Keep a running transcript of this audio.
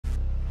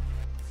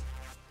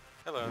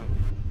Hello.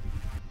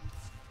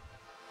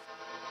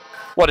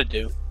 What it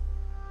do?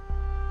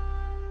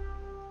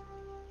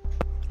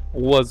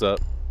 What's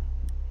up?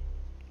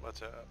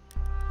 What's up?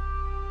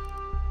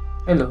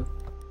 Hello. Okay,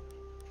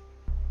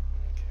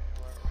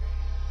 where are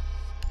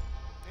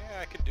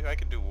we? Yeah, I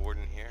could do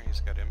Warden here. He's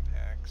got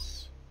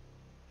impacts.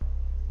 I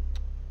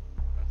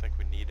don't think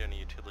we need any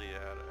utility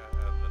other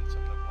than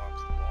something that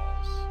blocks the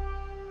walls.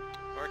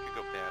 Or I could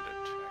go Bandit,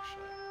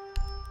 actually.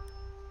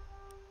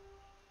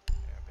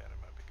 Yeah, Bandit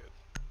might be good.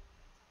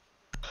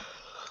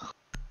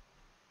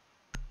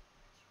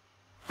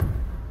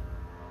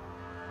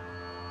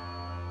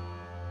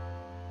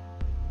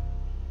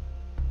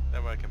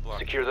 That way I can block.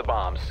 Secure the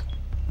bombs.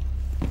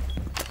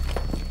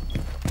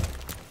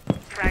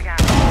 Frag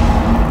out.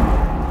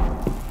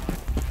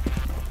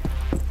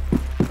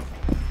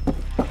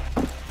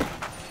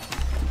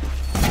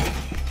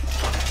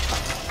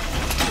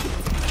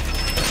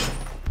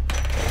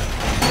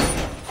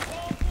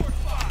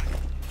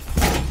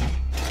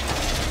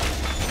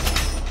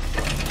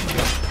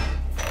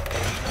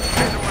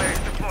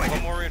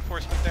 One more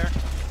reinforcement there.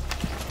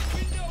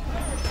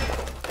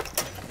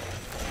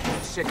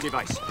 Check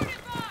device.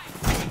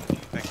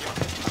 Thank you.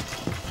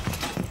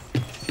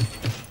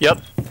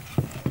 Yep.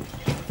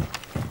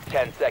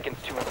 10 seconds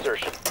to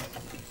insertion.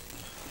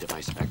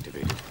 Device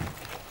activated.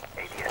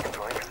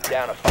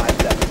 Down to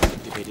 5 seconds.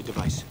 Activated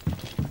device.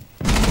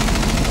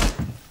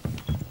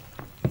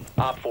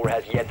 Op 4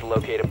 has yet to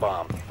locate a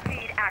bomb.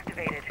 Feed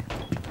activated.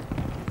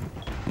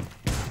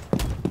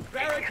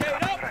 Barricade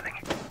up!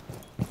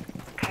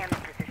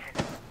 Camera position.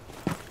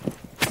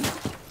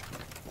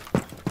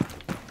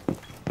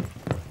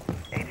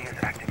 AD is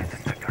active in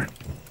this sector.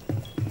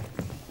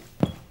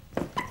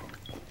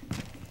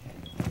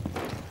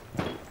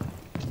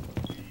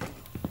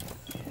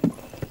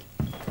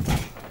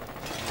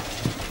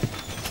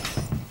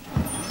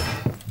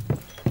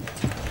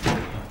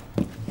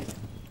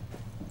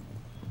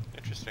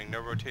 Interesting. No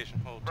rotation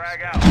hold.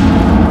 Frag out.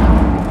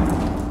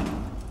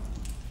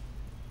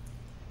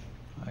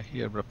 I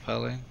hear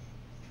repelling.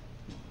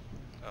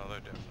 Oh, they're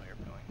definitely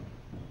repelling.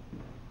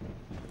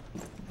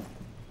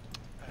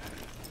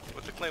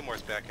 With the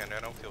Claymore's back end, I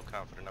don't feel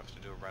confident enough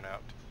to do a run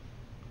out.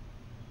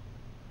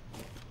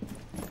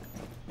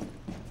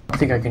 I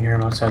think I can hear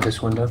him outside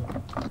this window.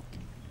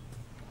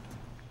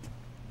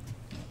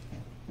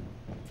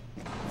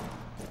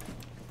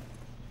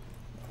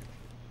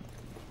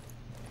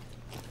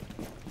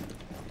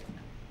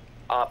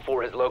 Op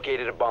 4 has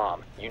located a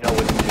bomb. You know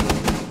what to do.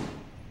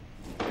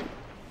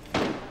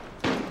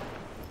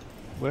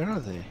 Where are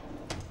they?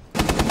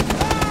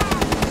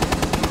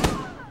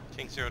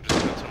 King Zero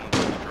just put someone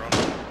through the drone.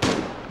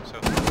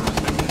 So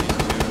just making these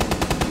two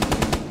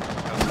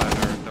outside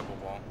our double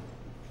wall.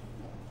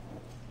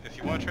 If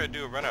you want to try to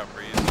do a run out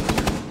breeze,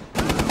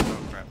 oh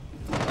crap.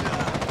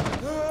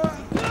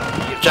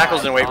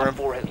 Jackal's in weight room. Op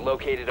 4 has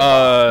located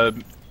a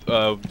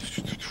bomb.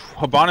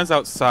 Habana's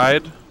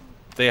outside.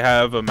 They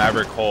have a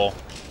Maverick hole.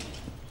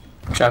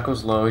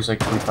 Jackal's low, he's like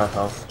 25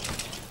 health.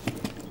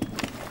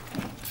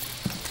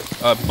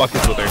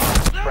 Buckets with her.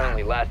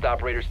 Friendly, last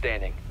operator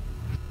standing.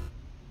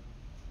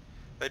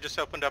 They just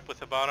opened up with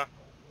Habana.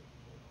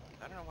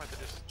 I don't know why they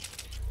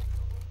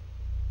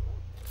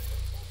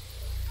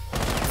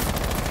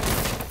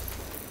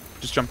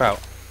Just jump out.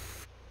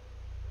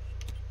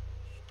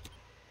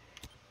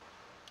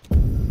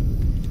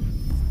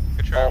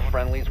 Good try. All Everyone.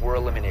 friendlies were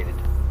eliminated.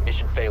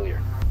 Mission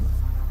failure.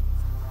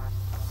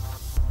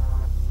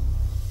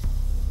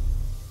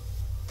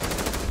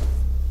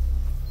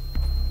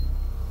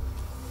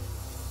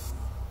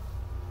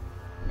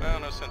 Well,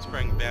 no sense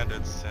spraying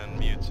bandits and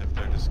mutes if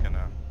they're just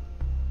gonna.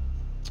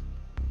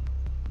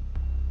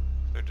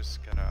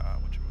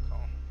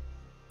 Whatchamacall?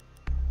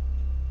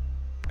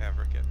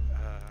 Maverick it.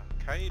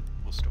 Kaid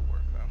will still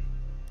work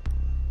though.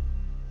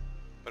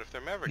 But if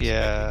they're Mavericks,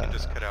 Yeah. you can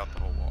just cut out the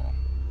whole wall.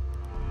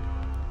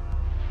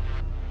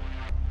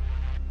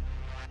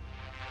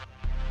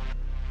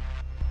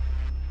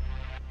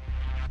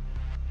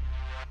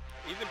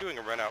 Even doing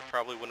a run out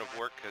probably wouldn't have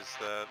worked because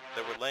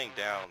they were laying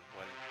down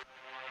when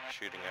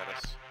shooting at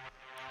us.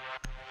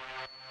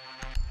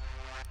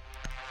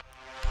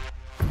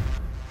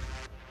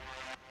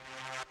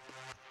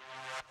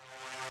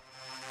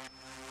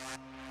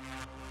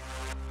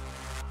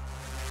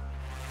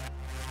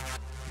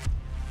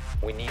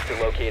 We need to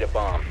locate a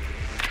bomb.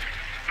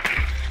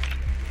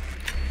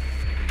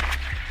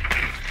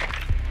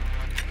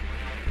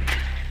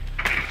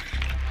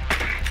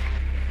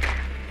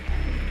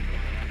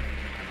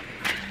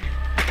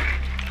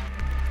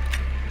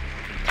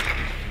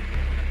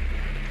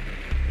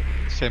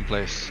 Same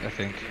place, I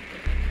think.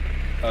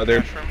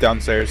 They're Bathroom?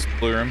 downstairs,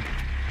 blue room.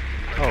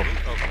 Oh.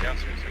 Oh,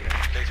 downstairs, okay.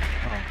 Basement.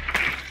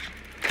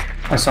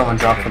 Oh. I saw one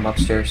drop from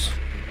upstairs.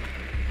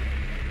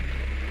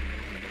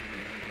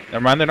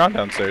 Never mind, they're not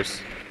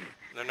downstairs.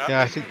 They're not?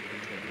 Yeah, I think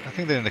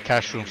they're in the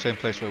cash room, same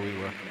place where we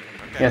were.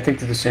 Okay. Yeah, I think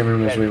they're the same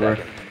room as 10 we were.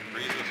 seconds.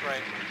 Breeze was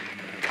right.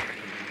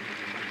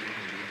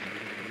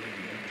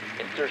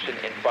 Insertion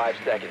in 5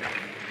 seconds.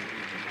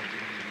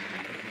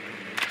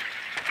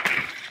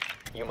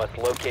 You must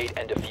locate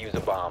and defuse a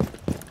bomb.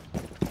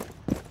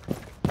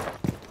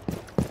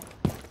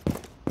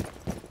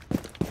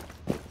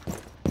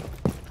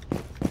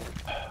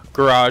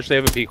 Garage, they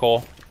have a peek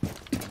hole.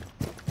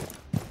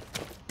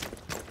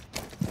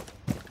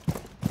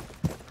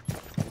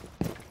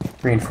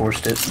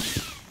 Reinforced it.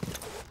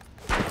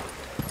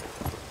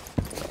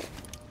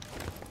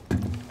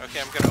 Okay,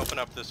 I'm gonna open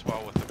up this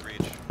wall with the breach.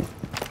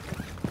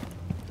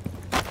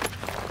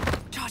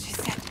 Charge is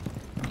set.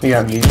 We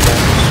got mute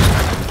back.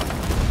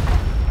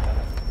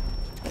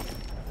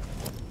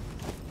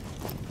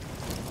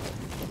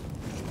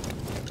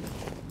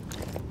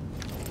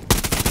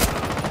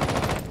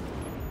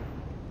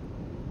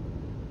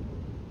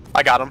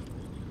 I got him.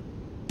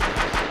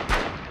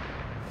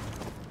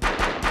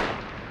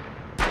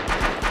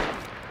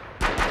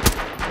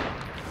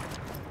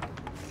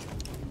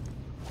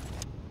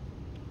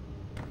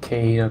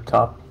 K up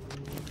top.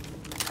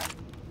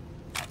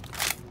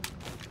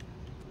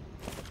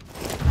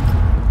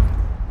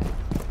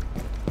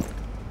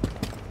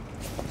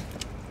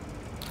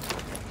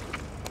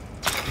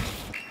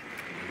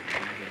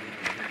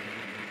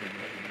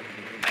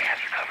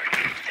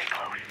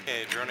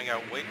 Okay, droning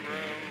out weight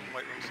room.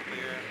 Weight room's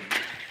clear.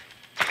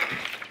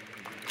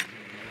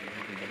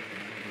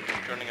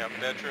 Droning out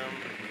bedroom.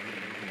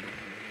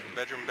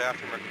 Bedroom,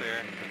 bathroom are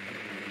clear.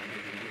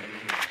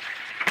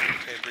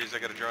 Okay, Breeze, I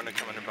got a drone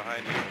coming in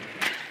behind you.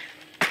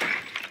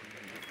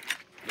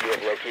 You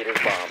have located a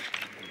bomb.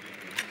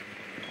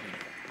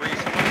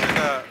 Breeze, come to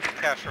the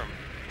cash room.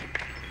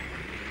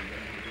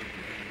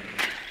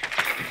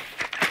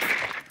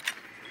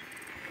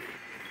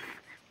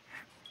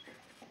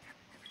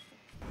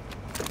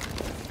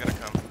 I'm gonna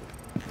come.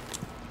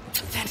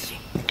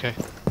 Vanishing. Okay.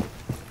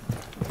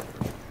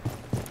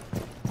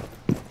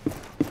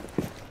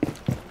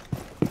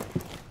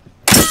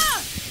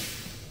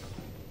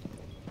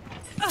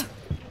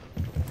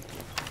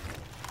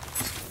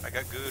 I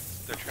got good.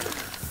 They're trying to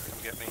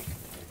come get me.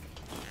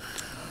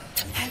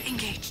 Hell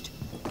engaged.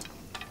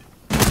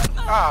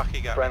 Ah, he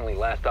got me. Friendly,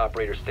 last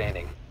operator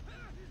standing.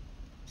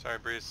 Sorry,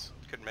 Breeze.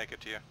 Couldn't make it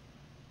to you.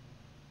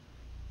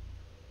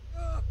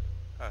 Oh,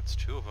 it's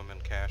two of them in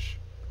cash.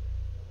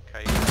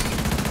 Kite.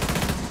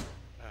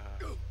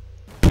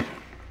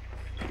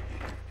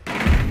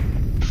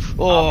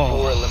 Op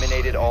 4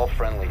 eliminated all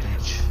friendlies.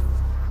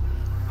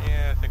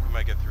 Yeah, I think we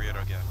might get 3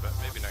 out again, but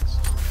maybe next.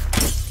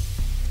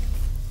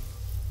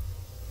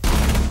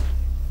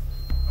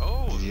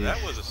 Oh,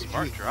 that was a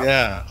smart drop.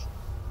 Yeah.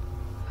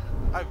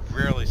 I've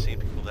rarely seen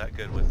people that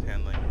good with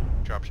handling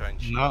drop shot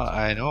and shields. No,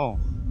 I know.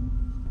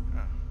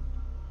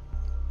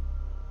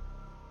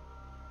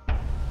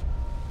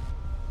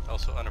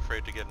 Also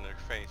unafraid to get in their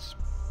face.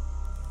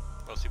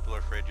 Most people are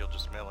afraid you'll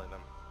just melee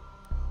them.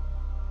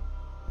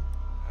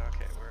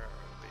 Okay, we're in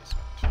the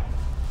basement.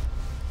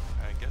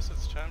 I guess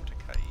it's time to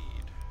Kaid.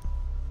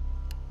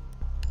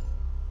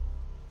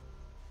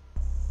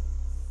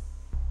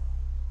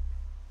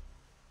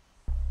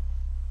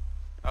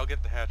 I'll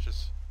get the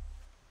hatches.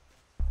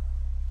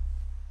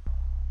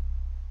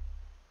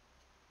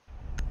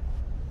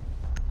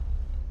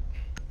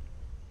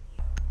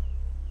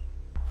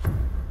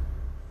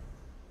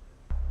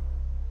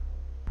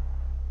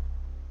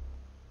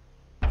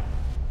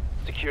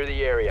 Secure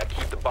the area.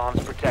 Keep the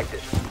bombs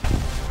protected.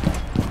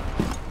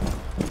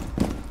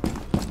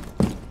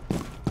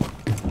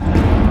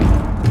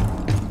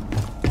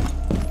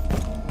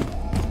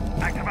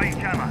 Activate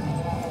jammer.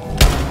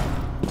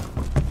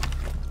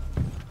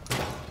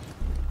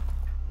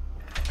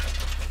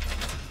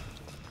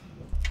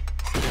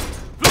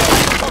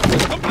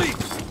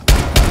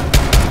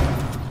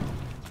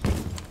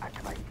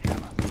 Activate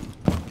jammer.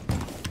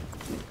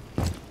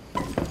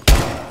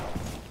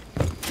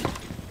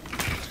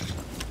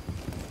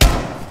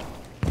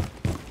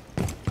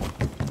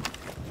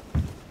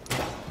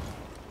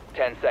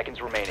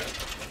 Seconds remaining.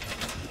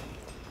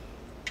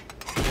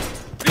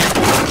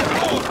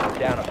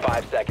 Down to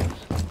 5 seconds.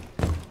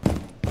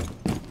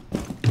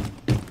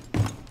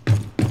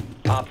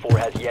 Op 4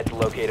 has yet to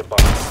locate a bomb.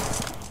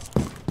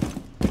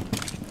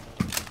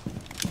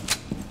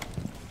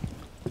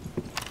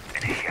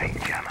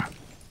 Initiate jammer.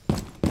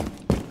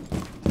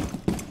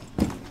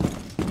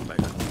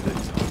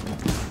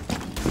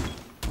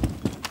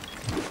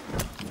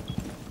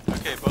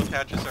 Okay, both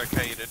hatches are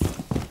Kaided.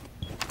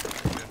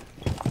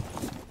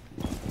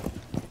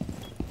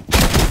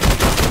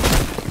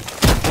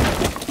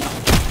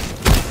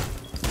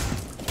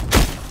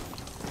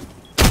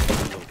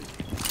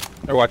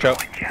 Or watch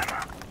out.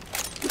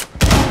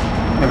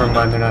 Never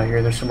mind, they're not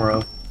here. They're somewhere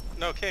else.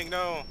 No, King,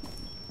 no.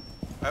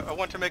 I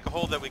want to make a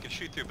hole that we can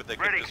shoot through, but they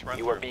could Ready. just run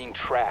You through. are being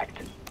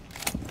tracked.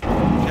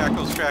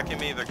 Jackal's tracking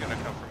me. They're gonna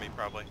come for me,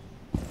 probably.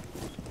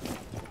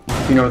 Do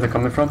you know where they're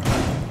coming from?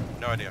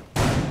 No idea.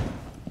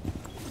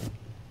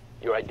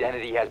 Your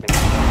identity has been...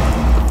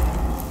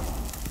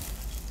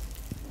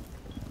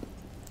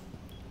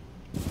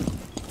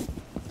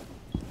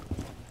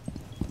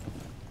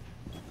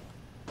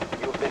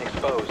 You have been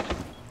exposed.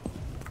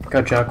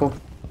 Got Jackal.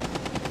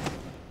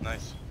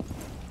 Nice.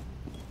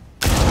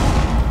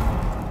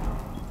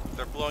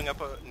 They're blowing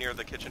up near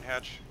the kitchen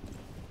hatch.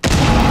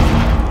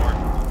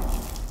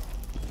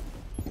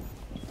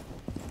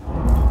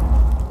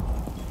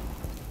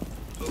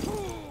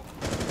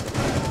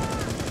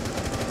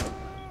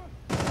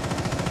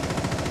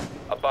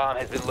 A bomb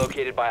has been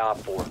located by Op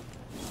 4.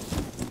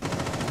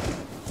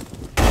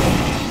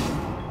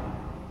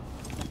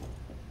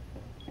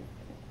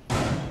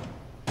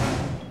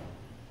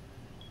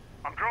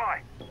 I'm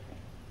dry.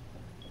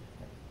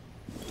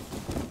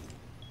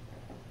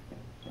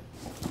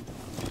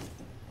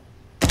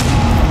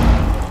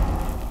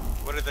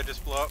 What did they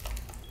just blow up?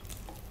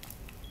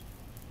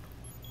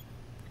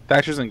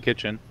 Thatcher's in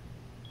kitchen.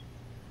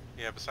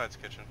 Yeah, besides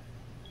kitchen.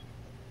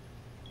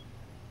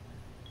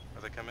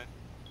 Are they coming?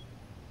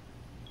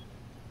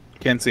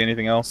 Can't see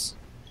anything else.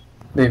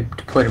 They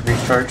deployed a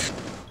breach charge.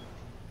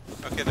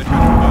 Okay, they're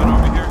trying to move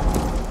on over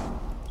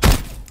here.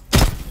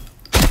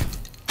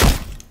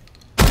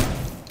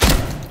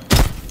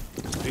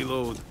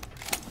 Reload.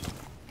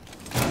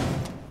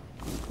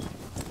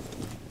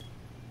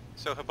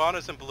 So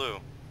Habana's in blue.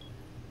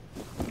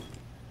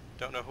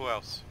 Don't know who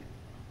else.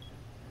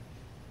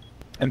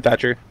 And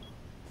Thatcher.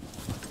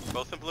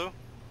 Both in blue?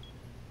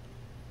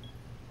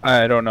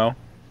 I don't know.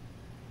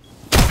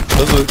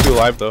 Those are the two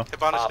alive though.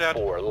 Habana's Op dead.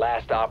 4,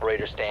 last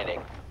operator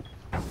standing.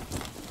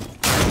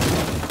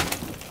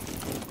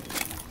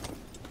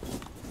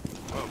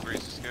 Oh,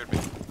 Breeze scared me.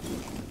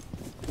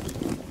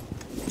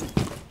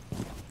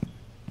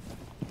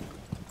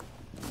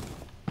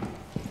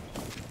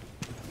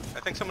 I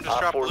think someone just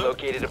Op dropped 4 blue.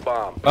 located a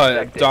bomb.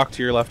 Protect it. Doc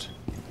to your left.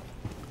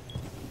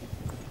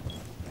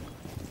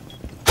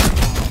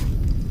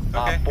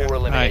 Okay, Op 4 yeah.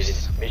 eliminated.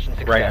 Nice. Mission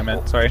successful. Right, I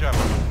meant. Sorry. Good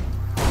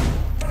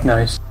job.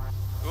 Nice.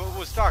 What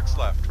was Doc's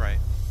left, right?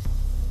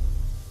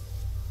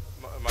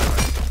 My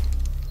right.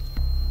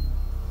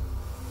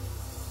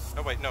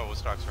 Oh wait, no, it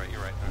was Doc's right,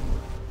 you're right.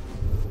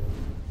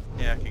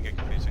 Yeah, it can get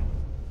confusing.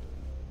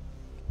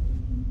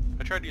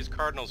 I try to use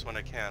cardinals when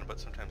I can, but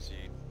sometimes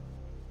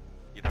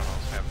you don't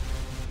always have,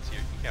 you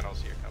can't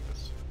always see your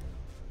compass.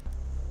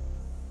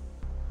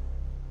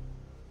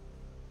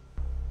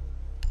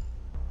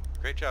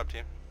 Great job,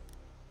 team.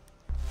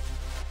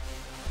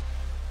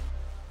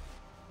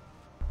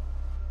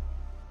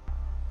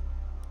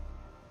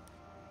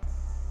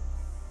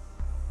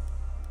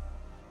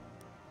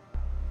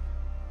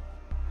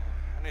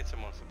 I need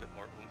someone with a bit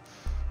more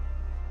oomph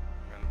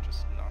than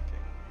just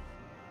knocking.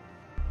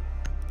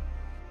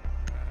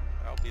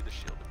 I'll be the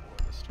shielded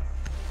boy this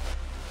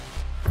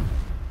time.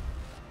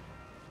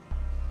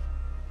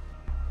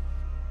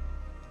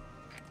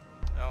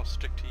 I'll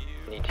stick to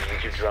you. Need to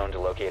use your drone to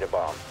locate a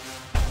bomb.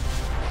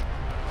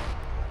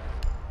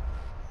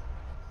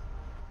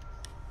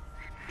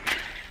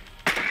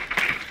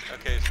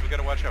 Okay, so we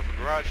gotta watch out for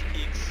garage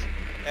peeks,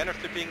 and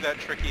if they're being that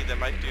tricky, they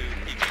might do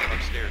peeks from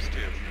upstairs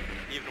too,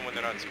 even when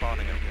they're not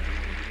spawning up there.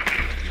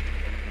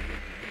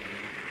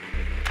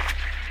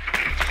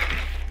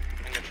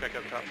 I'm gonna check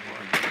up top floor.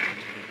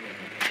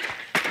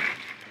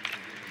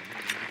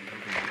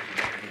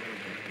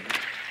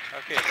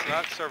 Okay, it's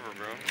not server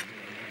room.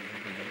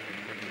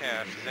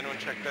 Cache. Does anyone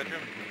check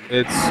bedroom?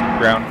 It's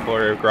ground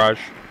floor garage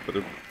for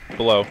the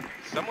below.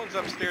 Someone's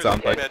upstairs Sounds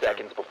in the like- 10 bedroom.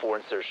 seconds before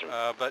insertion.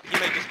 But he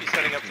may just be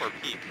setting up for a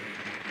peek.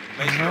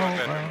 May still No, in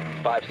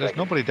bedroom. 5 there's seconds.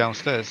 nobody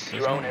downstairs.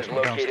 There's Drone no has one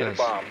located a downstairs.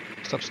 bomb.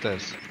 It's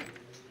upstairs.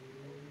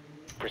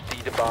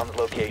 Proceed to bomb's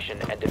location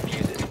and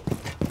defuse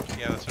it.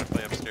 Yeah, that's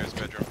definitely upstairs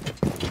bedroom.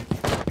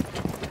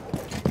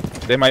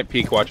 They might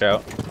peek, watch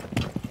out.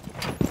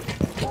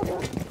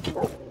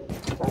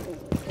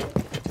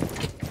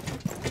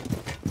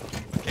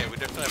 Okay, we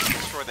definitely have to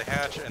destroy the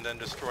hatch and then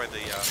destroy the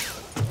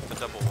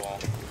double wall.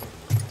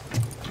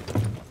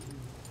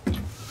 The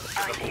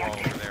double wall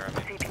over there,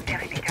 I mean.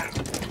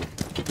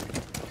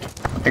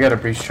 I got a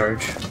breach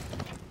charge.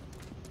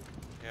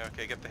 Yeah,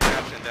 okay, get the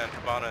hatch and then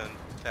Habana and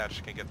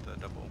Thatch can get the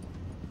double.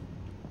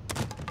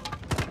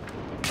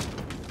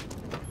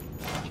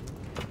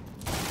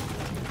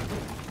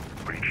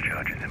 Breach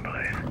charge is in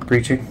place.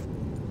 Breaching.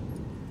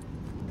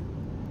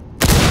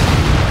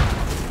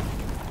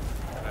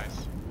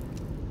 Nice.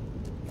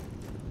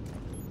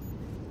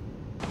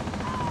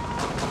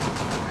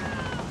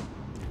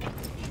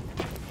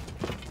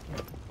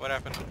 What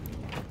happened?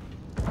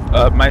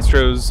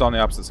 Maestro's on the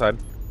opposite side.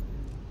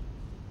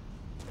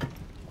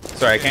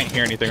 Sorry, I can't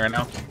hear anything right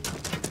now.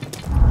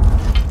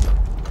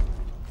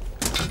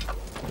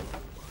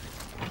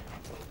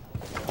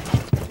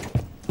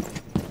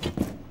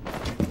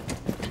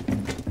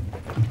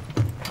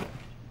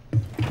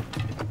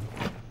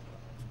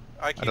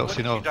 IQ, don't what see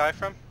did no- you die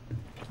from?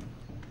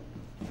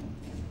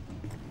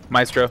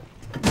 Maestro.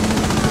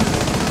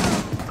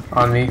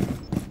 On me.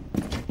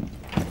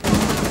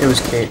 It was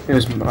Kate. It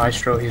was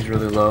Maestro. He's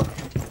really low.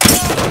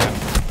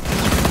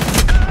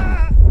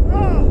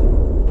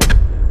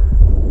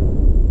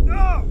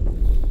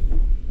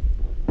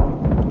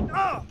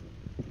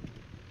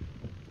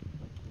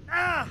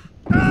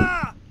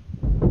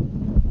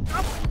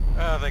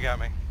 Oh, they got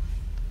me.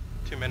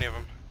 Too many of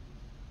them.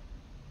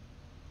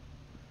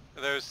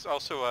 There's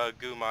also a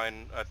goo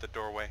mine at the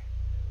doorway.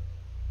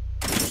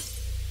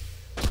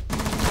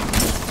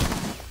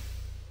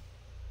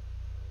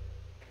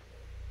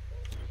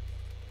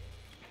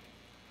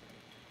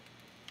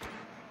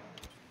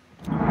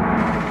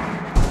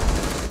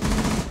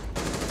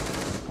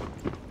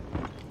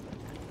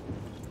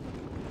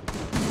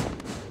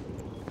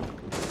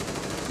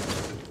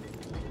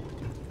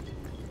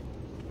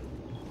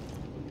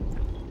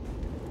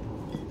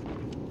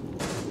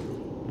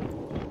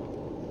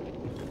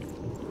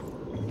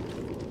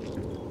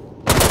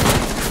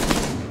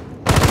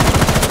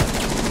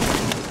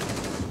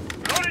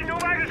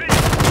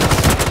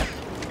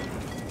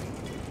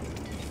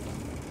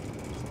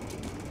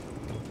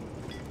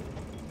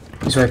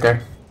 He's right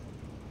there.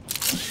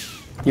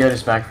 You had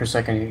his back for a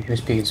second. He was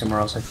peeking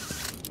somewhere else.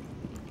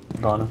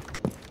 Bottom.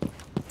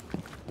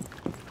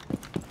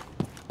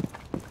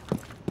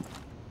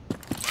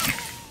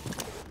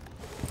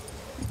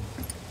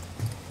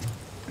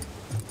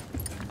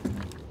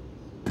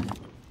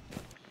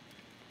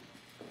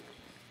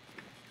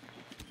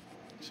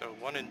 So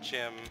one in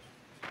gym,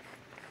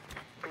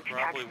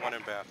 probably one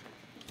in bathroom.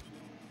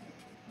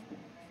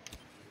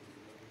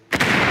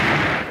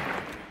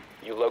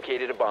 You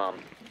located a bomb.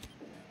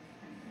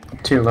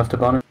 2 left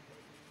up on it.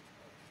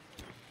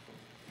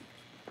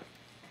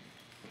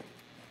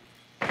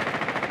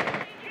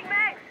 Changing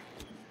mags.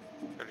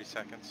 30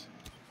 seconds.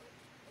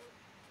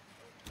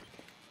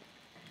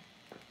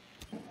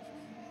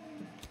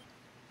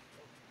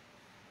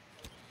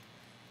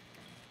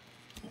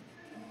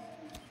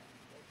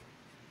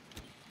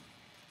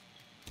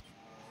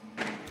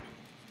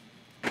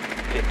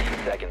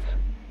 Seconds.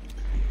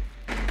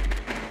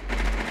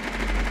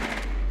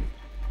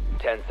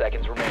 10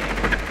 seconds remaining.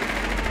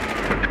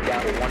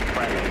 Down to 1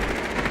 friendly.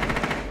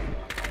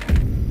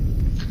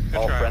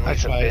 All try. friendlies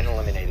Nice have try. been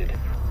eliminated.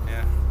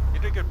 Yeah, you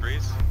did good,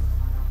 Breeze.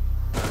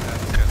 These guys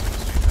on the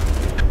street now.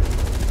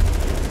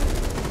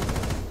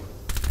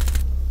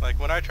 Like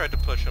when I tried to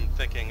push him,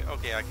 thinking,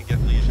 okay, I can get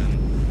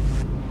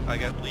Lesion. I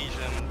got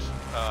Lesioned,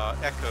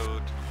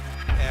 echoed,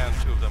 and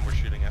 2 of them were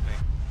shooting at me.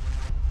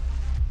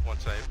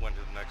 Once I went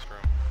to the next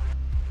room.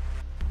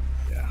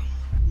 Yeah.